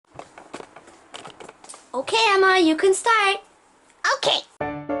Okay, Emma, you can start. Okay.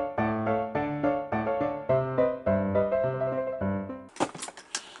 Welcome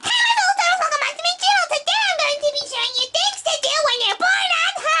back to my channel. Today I'm going to be showing you things to do when you're bored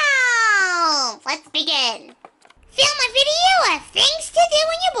at home. Let's begin. Film a video of things to do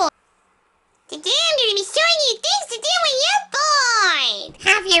when you're bored. Today I'm going to be showing you things to do when you're bored.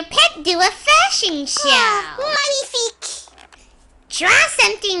 Have your pet do a fashion show. Magnifique. Draw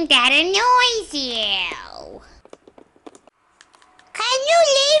something that annoys you. Can you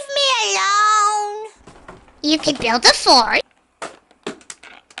leave me alone? You could build a fort.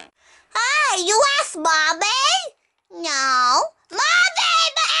 Hi, you asked Mommy? No. Mommy,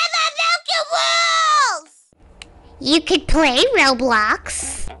 but Emma broke the rules! You could play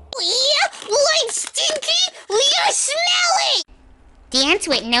Roblox. Like stinky, you're smelly! Dance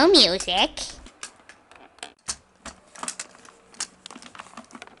with no music.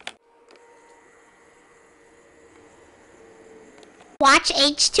 Watch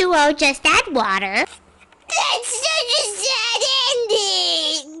H2O just add water. That's such a sad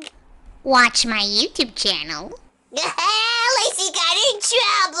ending! Watch my YouTube channel. Lacey got in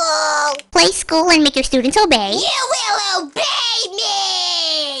trouble! Play school and make your students obey. You will obey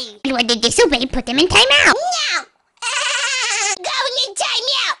me! And when they disobey, put them in timeout. No! Going in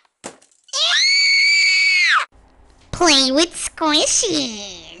timeout! Play with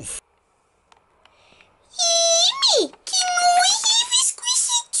squishies. Me! Can we have a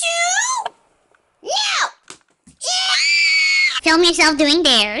squishy too? No! Film yourself doing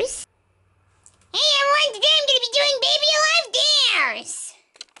dares. Hey everyone, today I'm going to be doing Baby Alive dares.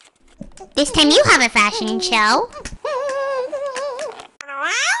 This time you have a fashion show.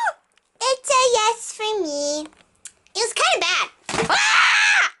 Well, it's a yes for me. It was kind of bad.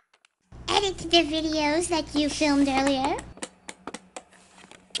 Edit the videos that you filmed earlier.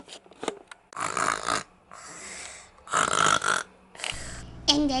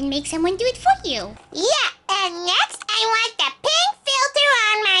 And then make someone do it for you. Yeah, and next I want the pink filter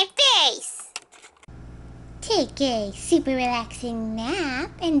on my face. Take a super relaxing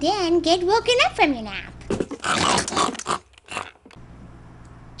nap and then get woken up from your nap.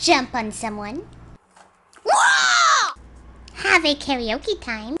 Jump on someone. Whoa! Have a karaoke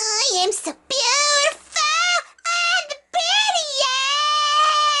time. I am so beautiful! I'm the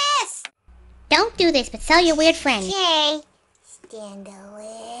prettiest! Don't do this, but tell your weird friend. Okay. Stand a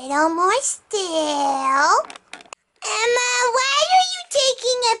little more still. Emma, why are you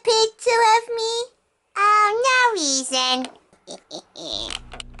taking a picture of me? Oh, no reason.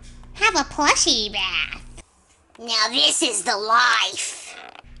 Have a plushie bath. Now this is the life.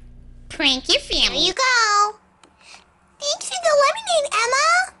 Prank your family. Here you go. Thanks for the lemonade, Emma.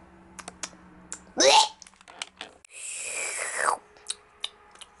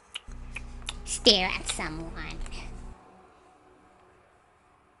 Stare at someone.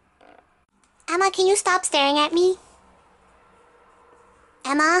 Emma, can you stop staring at me?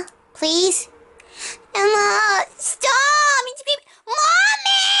 Emma, please? Emma, stop! It's creepy.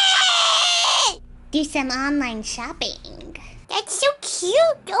 Mommy! Do some online shopping. That's so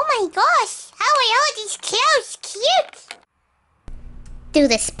cute. Oh my gosh. How are all these clothes cute? Do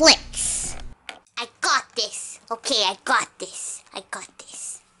the splits. I got this. Okay, I got this. I got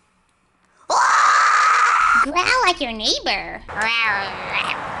this. Growl like your neighbor.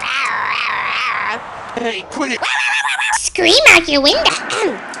 Hey, quit it! Scream out your window.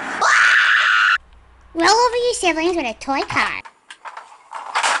 Roll over your siblings with a toy car.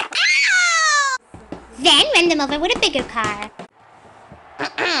 Ow! Then run them over with a bigger car.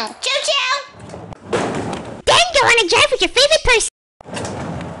 Choo-choo! Then go on a drive with your favorite person.